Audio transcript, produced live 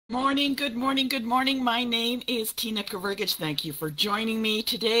Morning, good morning, good morning. My name is Tina Kavergich. Thank you for joining me.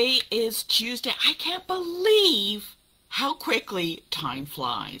 Today is Tuesday. I can't believe how quickly time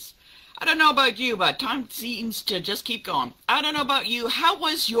flies. I don't know about you, but time seems to just keep going. I don't know about you. How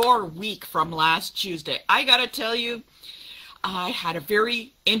was your week from last Tuesday? I gotta tell you, I had a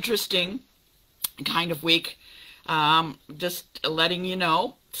very interesting kind of week. Just letting you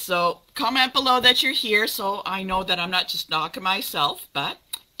know. So comment below that you're here so I know that I'm not just knocking myself, but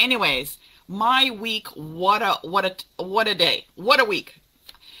anyways, my week, what a day. What a week.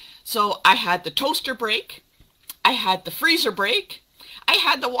 So I had the toaster break, I had the freezer break, I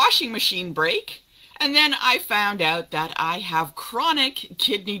had the washing machine break, and then I found out that I have chronic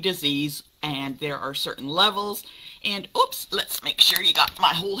kidney disease, and there are certain levels. And oops, let's make sure you got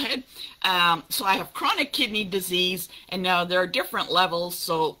my whole head. So I have chronic kidney disease, and now there are different levels.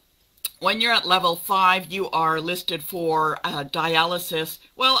 So when you're at level 5, you are listed for dialysis.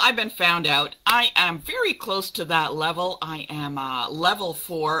 Well, I've been found out. I am very close to that level. I am level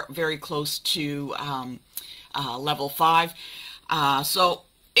 4, very close to level 5. So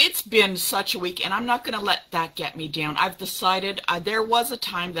it's been such a week, and I'm not going to let that get me down. I've decided there was a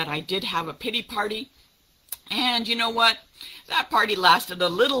time that I did have a pity party. And you know what? That party lasted a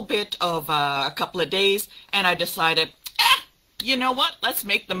little bit of a couple of days, and I decided, you know what? Let's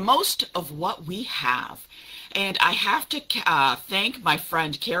make the most of what we have. And I have to thank my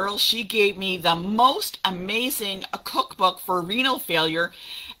friend Carol. She gave me the most amazing cookbook for renal failure.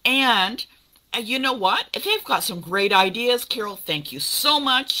 And you know what? They've got some great ideas. Carol, thank you so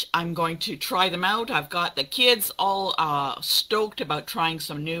much. I'm going to try them out. I've got the kids all stoked about trying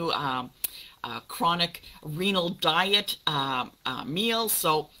some new chronic renal diet meals.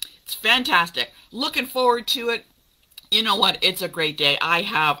 So it's fantastic. Looking forward to it. You know what? It's a great day. I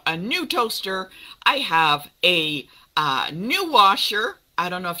have a new toaster. I have a new washer. I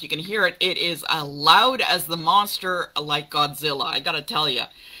don't know if you can hear it. It is loud as the monster, like Godzilla. I gotta tell you.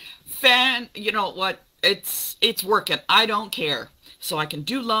 You know what? It's working. I don't care. So I can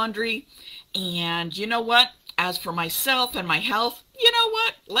do laundry. And you know what? As for myself and my health, you know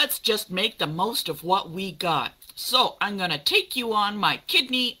what? Let's just make the most of what we got. So I'm going to take you on my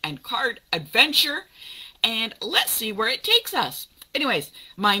kidney and card adventure, and let's see where it takes us. Anyways,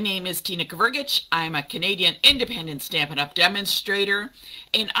 my name is Tina Kavergich. I'm a Canadian independent Stampin' Up! Demonstrator,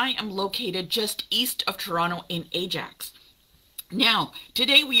 and I am located just east of Toronto in Ajax. Now,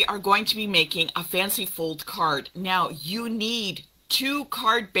 today we are going to be making a fancy fold card. Now, you need 2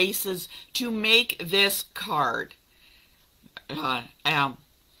 card bases to make this card.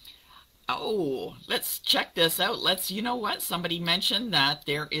 Oh, let's check this out. You know what? Somebody mentioned that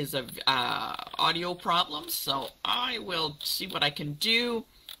there is a audio problem, so I will see what I can do.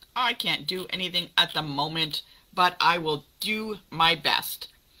 I can't do anything at the moment, but I will do my best.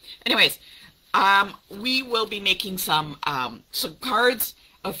 Anyways, we will be making some cards.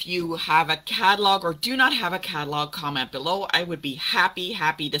 If you have a catalog or do not have a catalog, comment below. I would be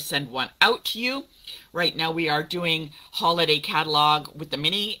happy to send one out to you. Right now we are doing holiday catalog with the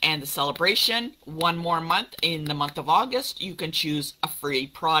mini and the celebration. One more month, in the month of August, you can choose a free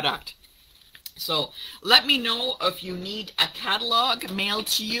product. So let me know if you need a catalog mailed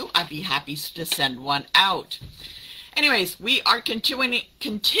to you. I'd be happy to send one out. Anyways, we are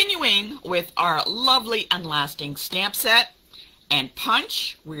continuing with our lovely and lasting stamp set and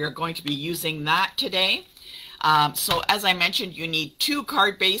punch. We are going to be using that today. So as I mentioned, you need 2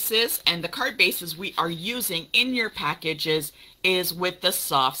 card bases, and the card bases we are using in your packages is with the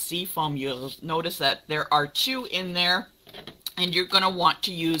soft seafoam. You'll notice that there are 2 in there, and you're going to want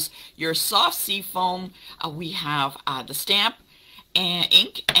to use your soft seafoam. We have the stamp and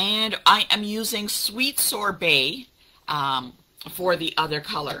ink, and I am using Sweet Sorbet for the other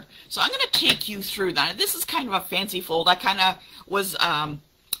color. So I'm going to take you through that. This is kind of a fancy fold. I kind of was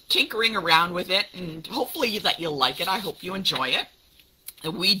tinkering around with it, and hopefully that you'll like it. I hope you enjoy it.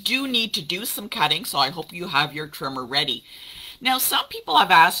 We do need to do some cutting, so I hope you have your trimmer ready. Now, some people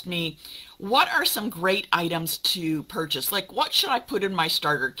have asked me, what are some great items to purchase? Like, what should I put in my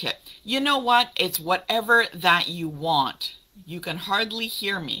starter kit? You know what? It's whatever that you want. You can hardly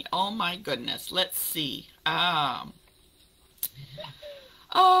hear me. Oh my goodness. Let's see.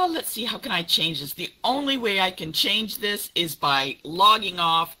 Oh, let's see, how can I change this? The only way I can change this is by logging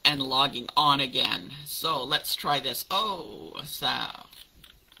off and logging on again. So let's try this. Oh, so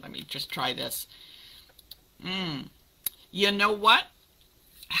let me just try this. You know what?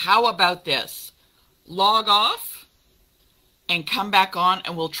 How about this? Log off and come back on,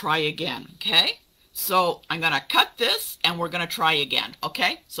 and we'll try again, okay? So I'm going to cut this, and we're going to try again,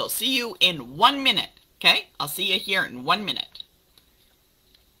 okay? So see you in 1 minute, okay? I'll see you here in 1 minute.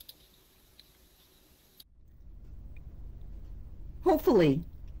 hopefully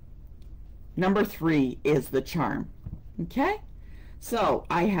number 3 is the charm. Okay, so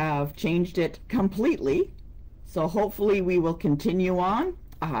I have changed it completely, so hopefully we will continue on.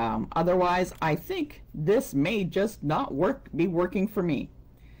 Otherwise I think this may just not be working for me.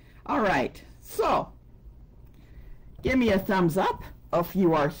 All right, so give me a thumbs up if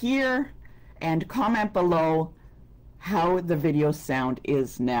you are here, and comment below how the video sound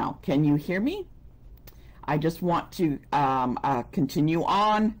is now. Can you hear me? I just want to continue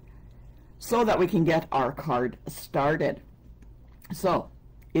on so that we can get our card started. So,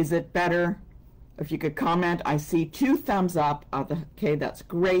 is it better? If you could comment. I see 2 thumbs up. Okay, that's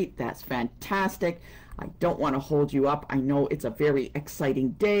great. That's fantastic. I don't want to hold you up. I know it's a very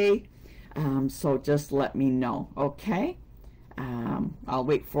exciting day. So just let me know, okay? I'll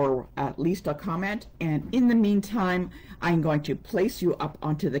wait for at least a comment. And in the meantime, I'm going to place you up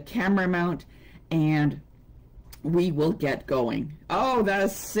onto the camera mount and we will get going. Oh,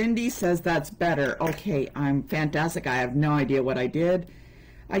 that's Cindy says that's better. Okay, I'm fantastic. I have no idea what I did.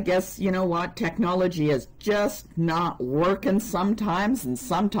 I guess, you know what, technology is just not working sometimes, and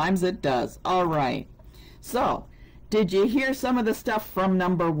sometimes it does. All right. So, did you hear some of the stuff from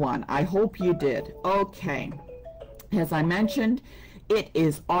number 1? I hope you did. Okay. As I mentioned, it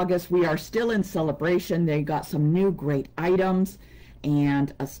is August. We are still in celebration. They got some new great items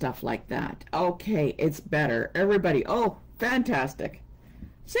and stuff like that. Okay, it's better. Everybody, oh, fantastic.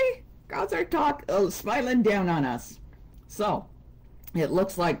 See, gods are smiling down on us. So, it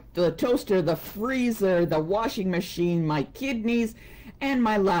looks like the toaster, the freezer, the washing machine, my kidneys, and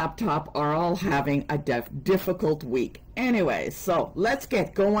my laptop are all having a difficult week. Anyway, so let's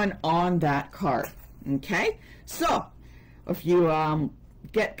get going on that card. Okay? So, if you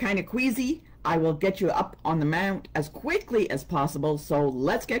get kind of queasy, I will get you up on the mount as quickly as possible. So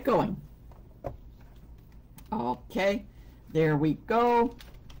let's get going. Okay, there we go.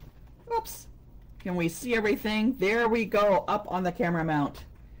 Oops. Can we see everything? There we go, up on the camera mount.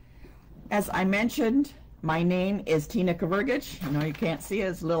 As I mentioned, my name is Tina Kavergich. I know you can't see it,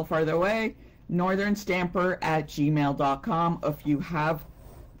 it's a little farther away. northernstamper@gmail.com if you have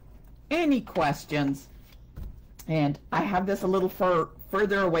any questions. And I have this a little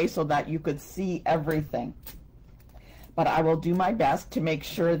further away so that you could see everything. But I will do my best to make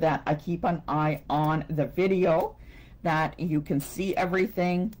sure that I keep an eye on the video, that you can see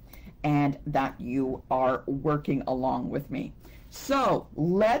everything, and that you are working along with me. So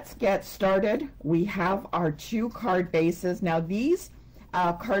let's get started. We have our 2 card bases. Now these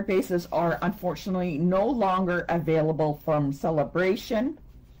card bases are unfortunately no longer available from Celebration,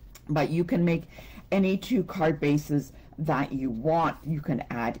 but you can make any 2 card bases that you want, you can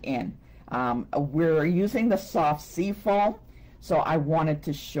add in. We're using the soft sea foam, so I wanted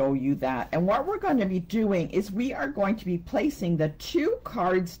to show you that. And what we're going to be doing is we are going to be placing the 2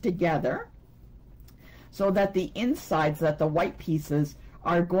 cards together so that the insides, that the white pieces,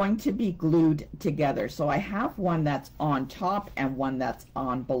 are going to be glued together. So I have one that's on top and one that's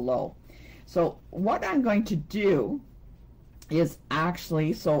on below. So what I'm going to do is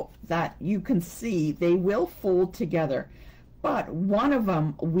actually, so that you can see, they will fold together, but one of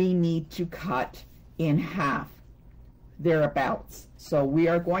them we need to cut in half, thereabouts. So we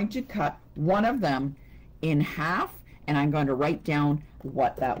are going to cut one of them in half, and I'm going to write down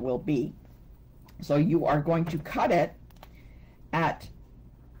what that will be. So you are going to cut it at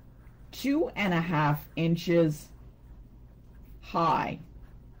 2.5 inches high.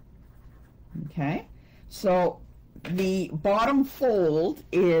 Okay, so the bottom fold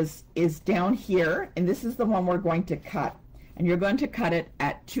is down here, and this is the one we're going to cut, and you're going to cut it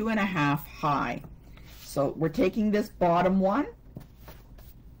at 2.5 high. So we're taking this bottom one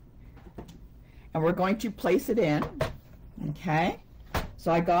and we're going to place it in. Okay,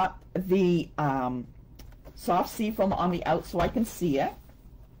 so I got the soft sea foam on the out so I can see it,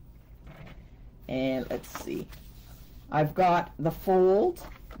 and let's see, I've got the fold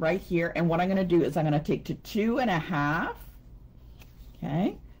right here, and what I'm going to do is I'm going to take to 2.5.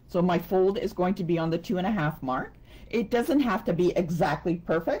 Okay, so my fold is going to be on the 2.5 mark. It doesn't have to be exactly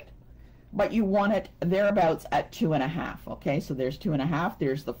perfect, but you want it thereabouts at 2.5. Okay, so there's 2.5,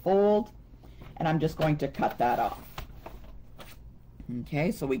 there's the fold, and I'm just going to cut that off.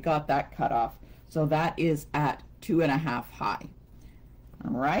 Okay, so we got that cut off. So that is at 2.5 high.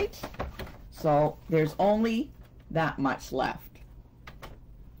 All right, so there's only that much left.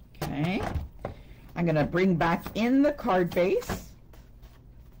 Okay, I'm going to bring back in the card base.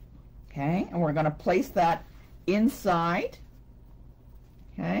 Okay, and we're going to place that inside.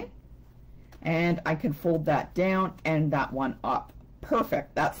 Okay, and I can fold that down and that one up.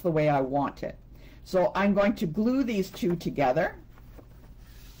 Perfect, that's the way I want it. So I'm going to glue these 2 together.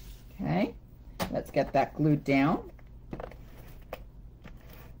 Okay, let's get that glued down.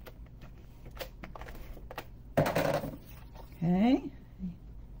 Okay,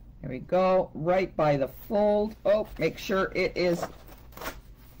 there we go, right by the fold. Oh, make sure that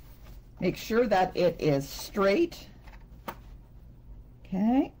it is straight.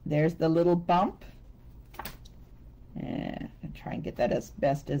 Okay, there's the little bump. And try and get that as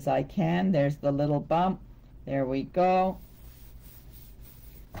best as I can. There's the little bump. There we go.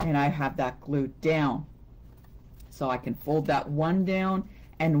 And I have that glued down. So I can fold that one down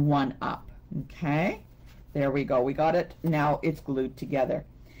and one up. Okay, there we go. We got it. Now it's glued together.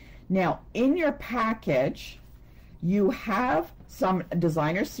 Now in your package, you have some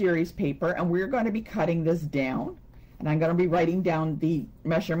designer series paper, and we're going to be cutting this down. And I'm going to be writing down the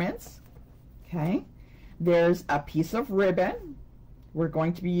measurements. Okay, there's a piece of ribbon. We're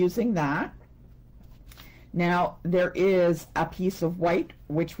going to be using that. Now there is a piece of white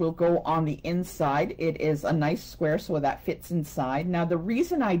which will go on the inside. It is a nice square so that fits inside. Now the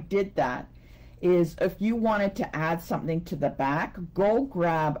reason I did that is if you wanted to add something to the back, go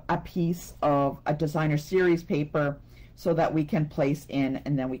grab a piece of a designer series paper so that we can place in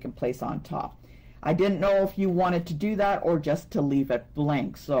and then we can place on top. I didn't know if you wanted to do that or just to leave it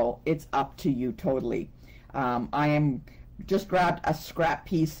blank, so it's up to you totally. I am just grabbed a scrap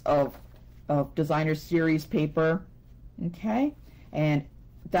piece of designer series paper, okay, and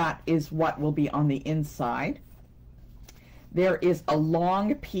that is what will be on the inside. There is a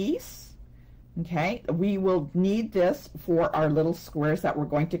long piece, okay, we will need this for our little squares that we're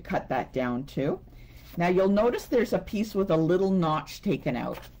going to cut that down to. Now you'll notice there's a piece with a little notch taken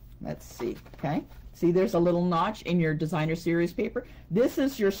out. Let's see, okay, see there's a little notch in your designer series paper. This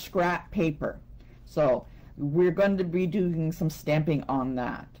is your scrap paper, so we're going to be doing some stamping on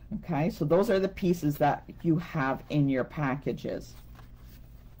that. Okay, so those are the pieces that you have in your packages.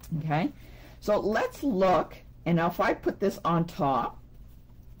 Okay, so let's look, and now if I put this on top,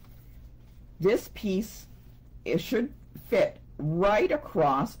 this piece, it should fit right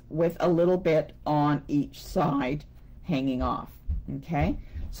across with a little bit on each side hanging off. Okay,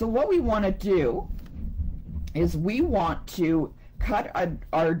 so what we want to do is we want to cut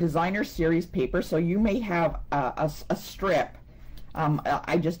our designer series paper. So you may have a strip.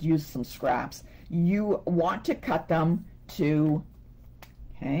 I just used some scraps. You want to cut them to,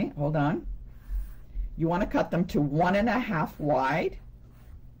 okay, hold on. You want to cut them to 1.5 wide.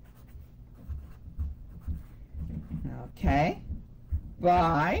 Okay,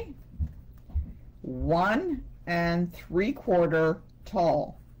 by 1 3/4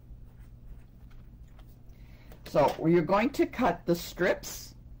 tall. So you're going to cut the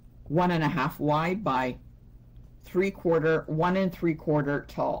strips 1.5 wide by 1 3/4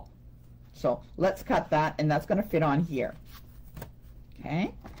 tall. So let's cut that, and that's going to fit on here.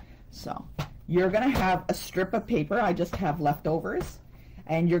 Okay, so you're going to have a strip of paper. I just have leftovers,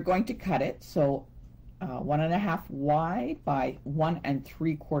 and you're going to cut it so 1.5 wide by 1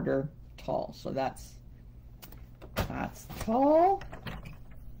 3/4 tall. So that's tall,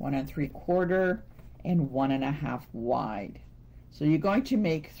 1 3/4, and 1.5 wide. So you're going to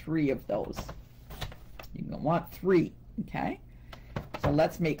make 3 of those. You're going to want 3, okay? So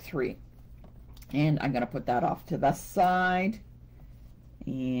let's make 3. And I'm going to put that off to the side.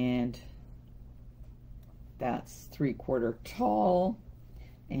 And that's 3/4 tall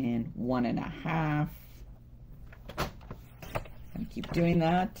and 1.5. And keep doing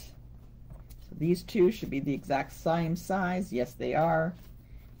that. So these two should be the exact same size. Yes, they are.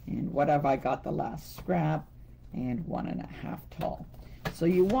 And what have I got? The last scrap, and 1.5 tall. So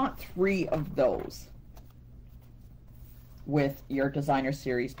you want 3 of those with your designer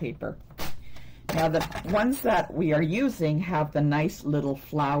series paper. Now the ones that we are using have the nice little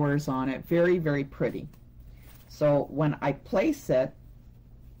flowers on it. Very, very pretty. So when I place it,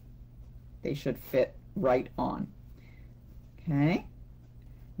 they should fit right on. Okay.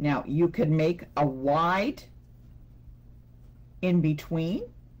 Now you could make a wide in between,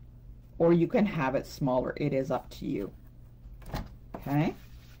 or you can have it smaller. It is up to you. Okay.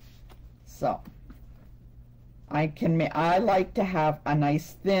 So I like to have a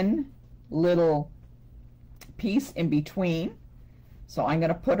nice thin little piece in between. So I'm going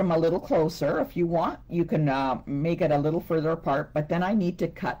to put them a little closer. If you want, you can make it a little further apart, but then I need to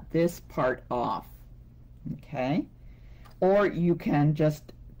cut this part off. Okay. Or you can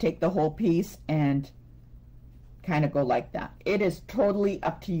just take the whole piece and kind of go like that. It is totally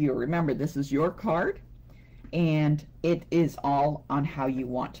up to you. Remember, this is your card, and it is all on how you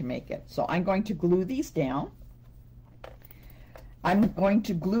want to make it. So I'm going to glue these down. I'm going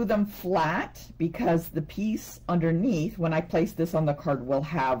to glue them flat because the piece underneath, when I place this on the card, will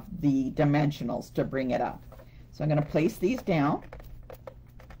have the dimensionals to bring it up. So I'm going to place these down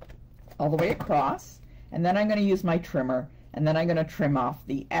all the way across, and then I'm going to use my trimmer, and then I'm going to trim off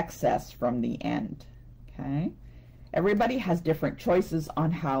the excess from the end. Okay? Everybody has different choices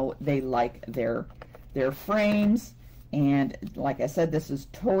on how they like their frames, and like I said, this is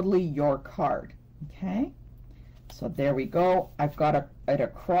totally your card. Okay? So there we go. I've got it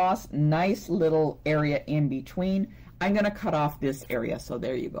across, nice little area in between. I'm going to cut off this area. So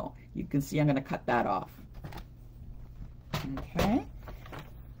there you go. You can see I'm going to cut that off. Okay.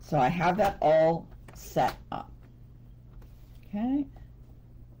 So I have that all set up. Okay.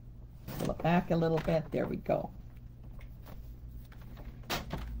 Pull it back a little bit. There we go.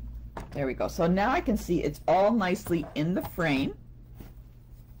 There we go. So now I can see it's all nicely in the frame.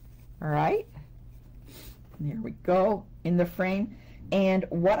 All right. There we go, in the frame. And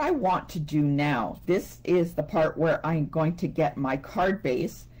what I want to do now, this is the part where I'm going to get my card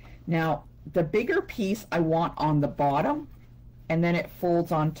base. Now, the bigger piece I want on the bottom, and then it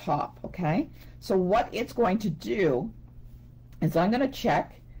folds on top, okay? So what it's going to do is I'm going to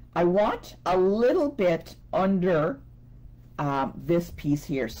check. I want a little bit under this piece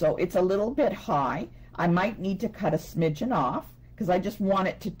here. So it's a little bit high. I might need to cut a smidgen off because I just want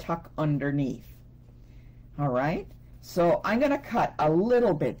it to tuck underneath. All right, so I'm going to cut a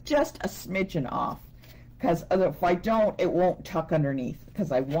little bit, just a smidgen off, because if I don't, it won't tuck underneath,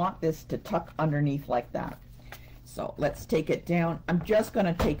 because I want this to tuck underneath like that. So let's take it down. I'm just going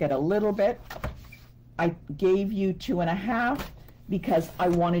to take it a little bit. I gave you 2.5 because I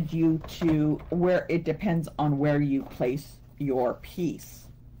wanted you to, where it depends on where you place your piece.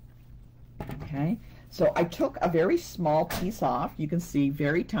 Okay, so I took a very small piece off. You can see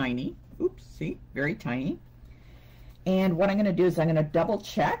very tiny. Oops, see, very tiny. And what I'm going to do is I'm going to double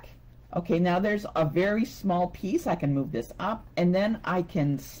check. Okay, now there's a very small piece. I can move this up, and then I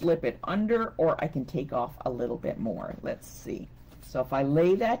can slip it under, or I can take off a little bit more. Let's see. So if I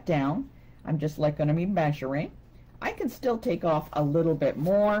lay that down, I'm just like going to be measuring. I can still take off a little bit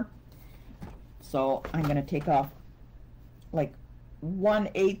more. So I'm going to take off like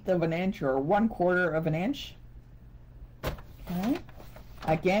 1/8 of an inch or 1/4 of an inch. Okay.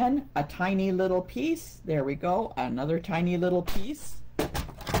 Again, a tiny little piece. There we go. Another tiny little piece.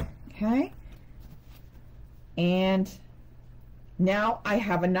 Okay. And now I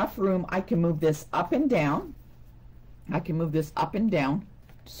have enough room. I can move this up and down. I can move this up and down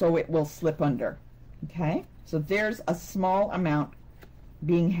so it will slip under. Okay. So there's a small amount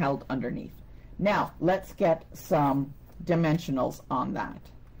being held underneath. Now let's get some dimensionals on that.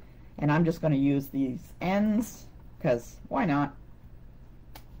 And I'm just going to use these ends because why not?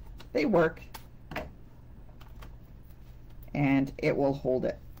 They work, and it will hold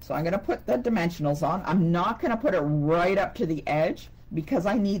it. So I'm going to put the dimensionals on. I'm not going to put it right up to the edge because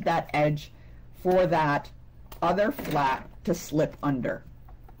I need that edge for that other flat to slip under.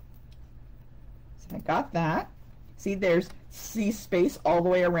 So I got that. See, there's space all the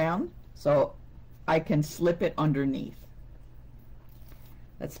way around, so I can slip it underneath.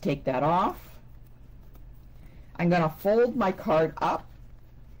 Let's take that off. I'm going to fold my card up,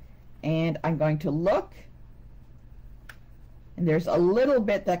 and I'm going to look, and there's a little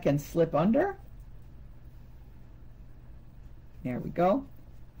bit that can slip under. There we go.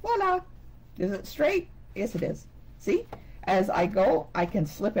 Voila! Is it straight? Yes, it is. See? As I go, I can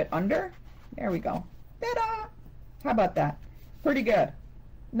slip it under. There we go. Ta-da! How about that? Pretty good.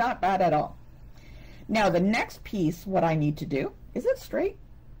 Not bad at all. Now the next piece, what I need to do, is it straight?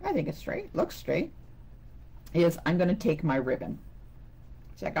 I think it's straight. Looks straight. Is I'm going to take my ribbon.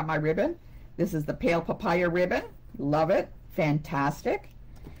 Check out my ribbon. This is the Pale Papaya ribbon. Love it. Fantastic.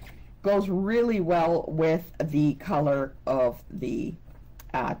 Goes really well with the color of the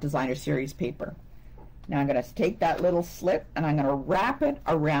Designer Series paper. Now I'm going to take that little slip and I'm going to wrap it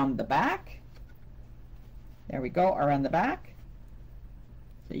around the back. There we go, around the back.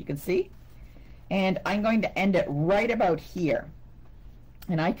 So you can see. And I'm going to end it right about here.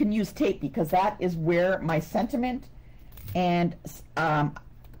 And I can use tape because that is where my sentiment and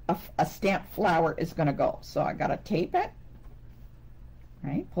a stamped flower is going to go. So I got to tape it,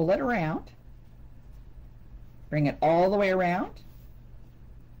 right? Pull it around, bring it all the way around,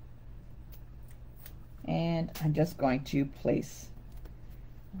 and I'm just going to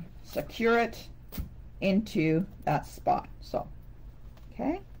secure it into that spot. So,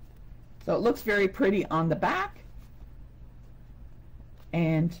 okay, so it looks very pretty on the back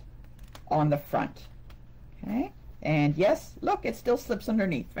and on the front. Okay, and yes, look, it still slips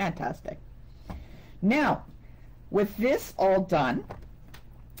underneath. Fantastic. Now with this all done,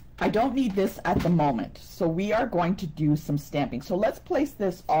 I don't need this at the moment, so we are going to do some stamping. So let's place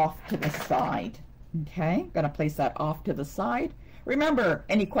this off to the side. Okay, going to place that off to the side. Remember,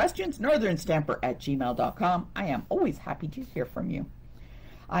 any questions, northernstamper@gmail.com. I am always happy to hear from you.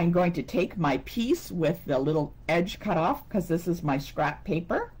 I'm going to take my piece with the little edge cut off, because this is my scrap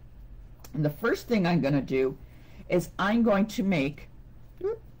paper. And the first thing I'm going to do is I'm going to make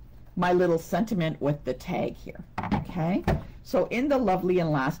my little sentiment with the tag here. Okay, so in the Lovely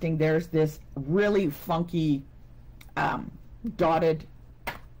and Lasting, there's this really funky dotted,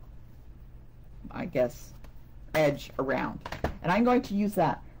 I guess, edge around, and I'm going to use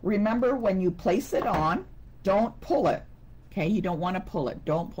that. Remember, when you place it on, don't pull it. Okay, you don't want to pull it.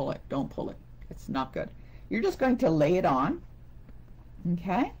 Don't pull it. Don't pull it. It's not good. You're just going to lay it on.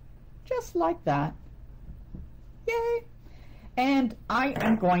 Okay, just like that. Yay! And I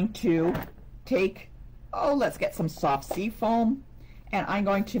am going to take, let's get some soft sea foam, and I'm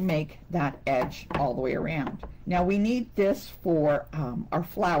going to make that edge all the way around. Now we need this for our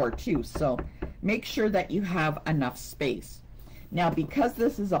flower too, so make sure that you have enough space. Now, because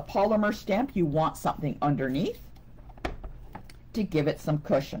this is a polymer stamp, you want something underneath to give it some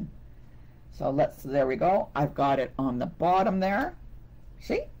cushion. So there we go. I've got it on the bottom there.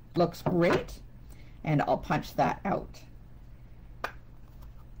 See, looks great. And I'll punch that out.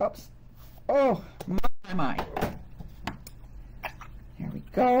 Oops. Oh, my. There we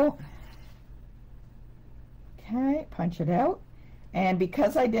go. Okay, punch it out. And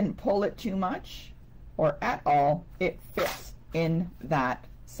because I didn't pull it too much or at all, it fits in that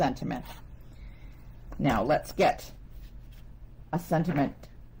sentiment. Now let's get a sentiment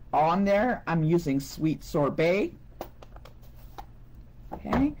on there. I'm using Sweet Sorbet.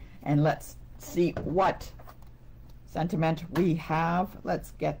 Okay, and let's see what sentiment we have.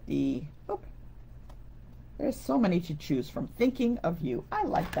 Let's get the, there's so many to choose from. Thinking of You. I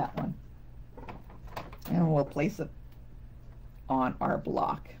like that one. And we'll place it on our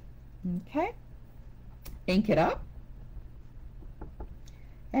block. Okay, ink it up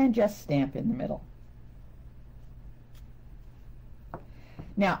and just stamp in the middle.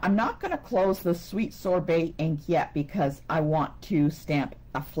 Now, I'm not going to close the Sweet Sorbet ink yet, because I want to stamp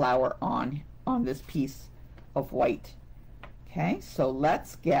a flower on this piece of white. Okay, so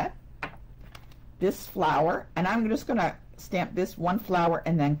let's get this flower, and I'm just going to stamp this one flower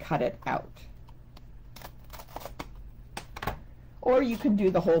and then cut it out. Or you can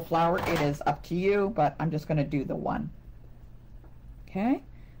do the whole flower. It is up to you, but I'm just going to do the one. Okay,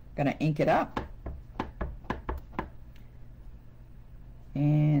 going to ink it up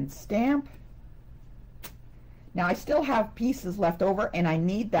and stamp. Now I still have pieces left over, and I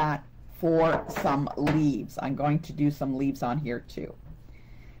need that for some leaves. I'm going to do some leaves on here too.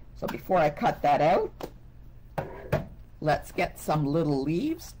 So before I cut that out, let's get some little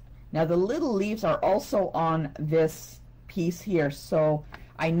leaves. Now the little leaves are also on this piece here, so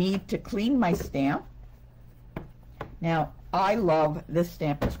I need to clean my stamp. Now I love this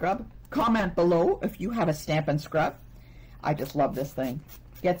Stamp and Scrub. Comment below if you have a Stamp and Scrub. I just love this thing.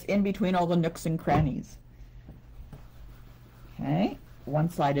 Gets in between all the nooks and crannies. Okay, one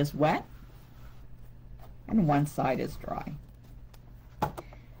side is wet and one side is dry.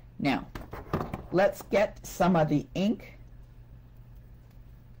 Now, let's get some of the ink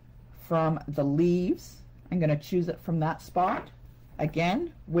from the leaves. I'm going to choose it from that spot.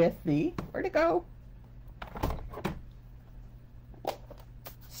 Again, with the, where'd it go?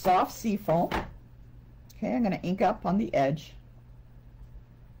 Soft sea foam. Okay, I'm going to ink up on the edge.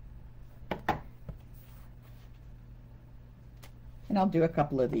 And I'll do a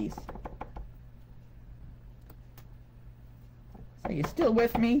couple of these. Are you still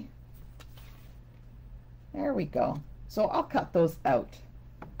with me? There we go. So I'll cut those out.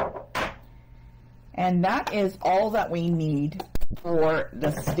 And that is all that we need for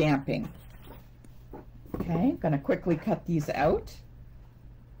the stamping. Okay, I'm going to quickly cut these out.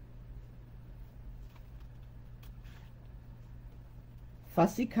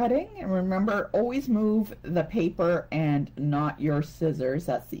 Fussy cutting, and remember, always move the paper and not your scissors.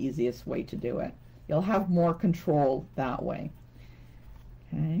 That's the easiest way to do it. You'll have more control that way.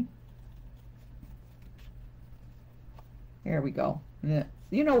 Okay. There we go.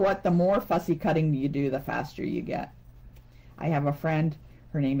 You know what? The more fussy cutting you do, the faster you get. I have a friend,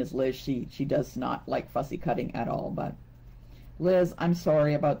 her name is Liz. She does not like fussy cutting at all, but Liz, I'm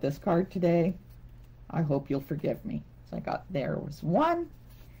sorry about this card today. I hope you'll forgive me. So I got, there was one,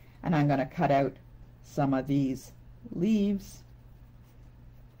 and I'm going to cut out some of these leaves.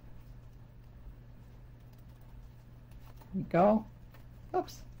 There we go.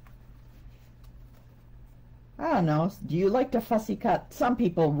 Oops. I don't know, do you like to fussy cut? Some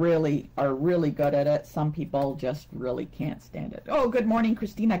people really are really good at it. Some people just really can't stand it. Oh, good morning,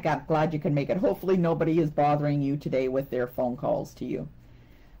 Christina. Glad you can make it. Hopefully nobody is bothering you today with their phone calls to you,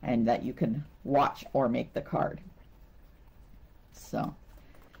 and that you can watch or make the card. So,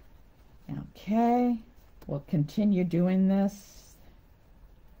 okay, we'll continue doing this.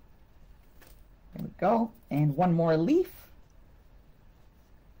 There we go. And one more leaf.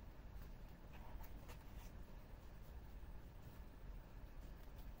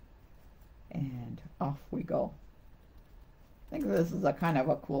 And off we go. I think this is a kind of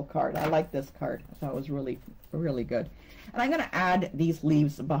a cool card. I like this card. I thought it was really, really good. And I'm going to add these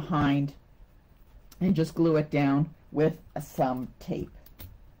leaves behind and just glue it down with some tape.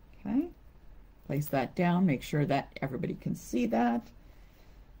 Okay. Place that down. Make sure that everybody can see that.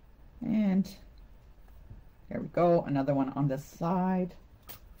 And there we go. Another one on this side.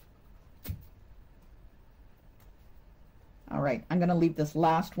 All right, I'm going to leave this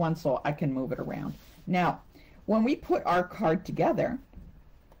last one so I can move it around. Now, when we put our card together,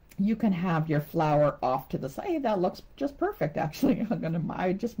 you can have your flower off to the side. Hey, that looks just perfect, actually.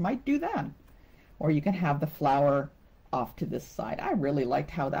 I just might do that. Or you can have the flower off to this side. I really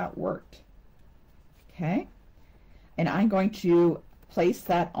liked how that worked. Okay, and I'm going to place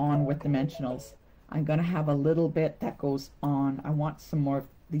that on with dimensionals. I'm going to have a little bit that goes on. I want some more of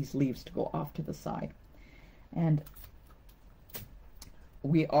these leaves to go off to the side. And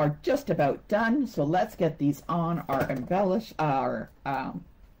we are just about done, so let's get these on our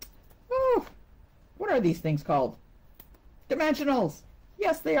what are these things called? Dimensionals.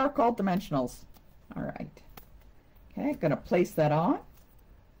 Yes, they are called dimensionals. All right. Okay, gonna place that on.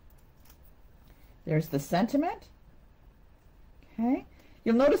 There's the sentiment. Okay,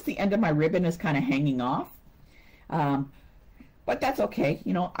 you'll notice the end of my ribbon is kind of hanging off, but that's okay.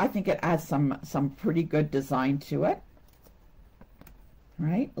 You know, I think it adds some pretty good design to it.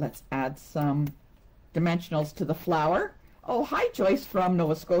 Right, let's add some dimensionals to the flower. Oh, hi Joyce from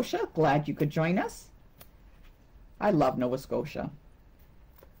Nova Scotia. Glad you could join us. I love Nova Scotia.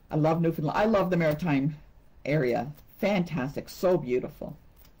 I love Newfoundland. I love the Maritime area. Fantastic, so beautiful.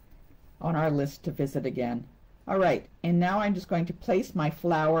 On our list to visit again. All right, and now I'm just going to place my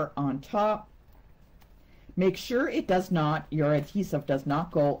flower on top. Make sure it does not, your adhesive does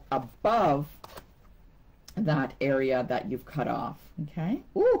not go above that area that you've cut off. Okay.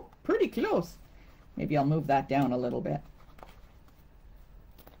 Ooh, pretty close. Maybe I'll move that down a little bit.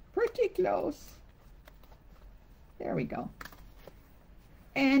 Pretty close. There we go.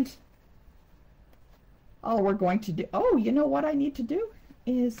 And all we're going to do, oh, you know what I need to do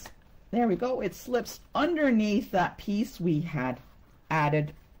is, there we go. It slips underneath that piece we had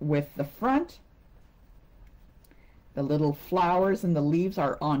added with the front. The little flowers and the leaves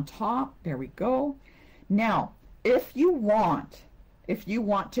are on top. There we go. Now, if you want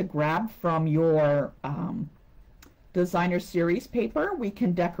to grab from your designer series paper, we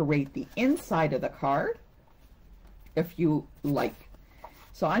can decorate the inside of the card if you like.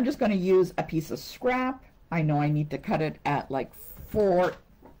 So I'm just going to use a piece of scrap. I know I need to cut it at like 5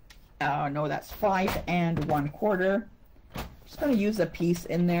 1/4. Just going to use a piece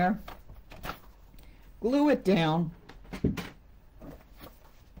in there, glue it down.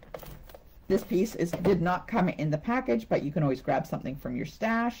 This piece did not come in the package, but you can always grab something from your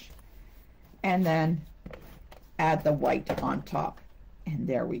stash, and then add the white on top. And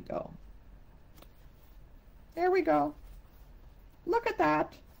there we go. There we go. Look at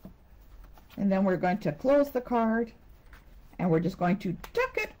that. And then we're going to close the card, and we're just going to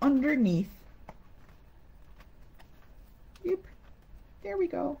tuck it underneath. Yep. There we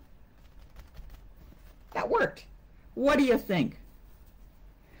go. That worked. What do you think?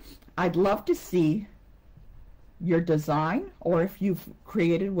 I'd love to see your design, or if you've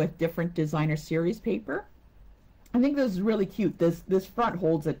created with different designer series paper. I think this is really cute. This front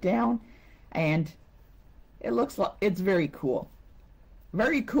holds it down, and it looks like it's very cool.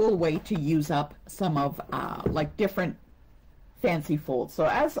 Very cool way to use up some of like different fancy folds. So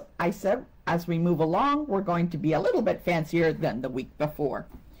as I said, as we move along, we're going to be a little bit fancier than the week before.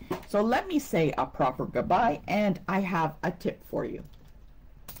 So let me say a proper goodbye, and I have a tip for you.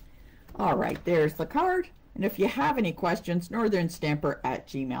 All right, there's the card. And if you have any questions,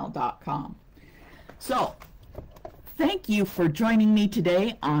 northernstamper@gmail.com. So, thank you for joining me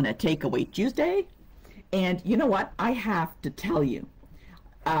today on A Takeaway Tuesday. And you know what? I have to tell you.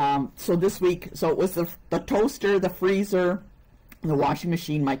 So this week, so it was the toaster, the freezer, the washing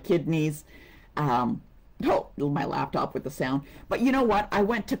machine, my kidneys, my laptop with the sound. But you know what? I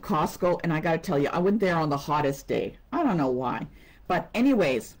went to Costco, and I got to tell you, I went there on the hottest day. I don't know why. But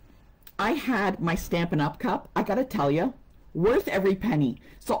anyways, I had my Stampin' Up! Cup. I gotta tell you, worth every penny.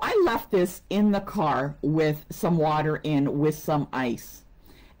 So I left this in the car with some water in, with some ice.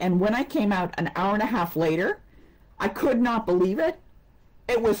 And when I came out an hour and a half later, I could not believe it.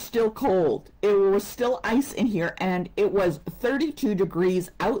 It was still cold. It was still ice in here, and it was 32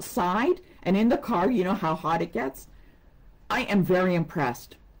 degrees outside, and in the car, you know how hot it gets. I am very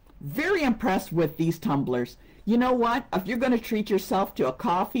impressed. Very impressed with these tumblers. You know what? If you're going to treat yourself to a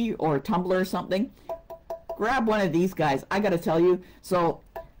coffee or a tumbler or something, grab one of these guys. I got to tell you. So,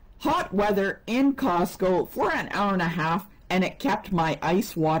 hot weather in Costco for an hour and a half, and it kept my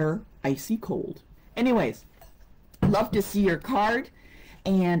ice water icy cold. Anyways, love to see your card,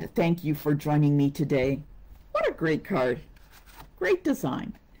 and thank you for joining me today. What a great card. Great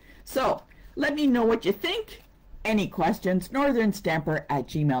design. So, let me know what you think. Any questions,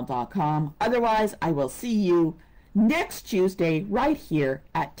 northernstamper@gmail.com. Otherwise, I will see you next Tuesday right here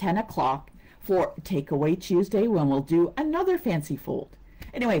at 10 o'clock for Take Away Tuesday, when we'll do another fancy fold.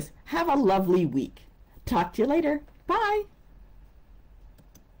 Anyways, have a lovely week. Talk to you later. Bye.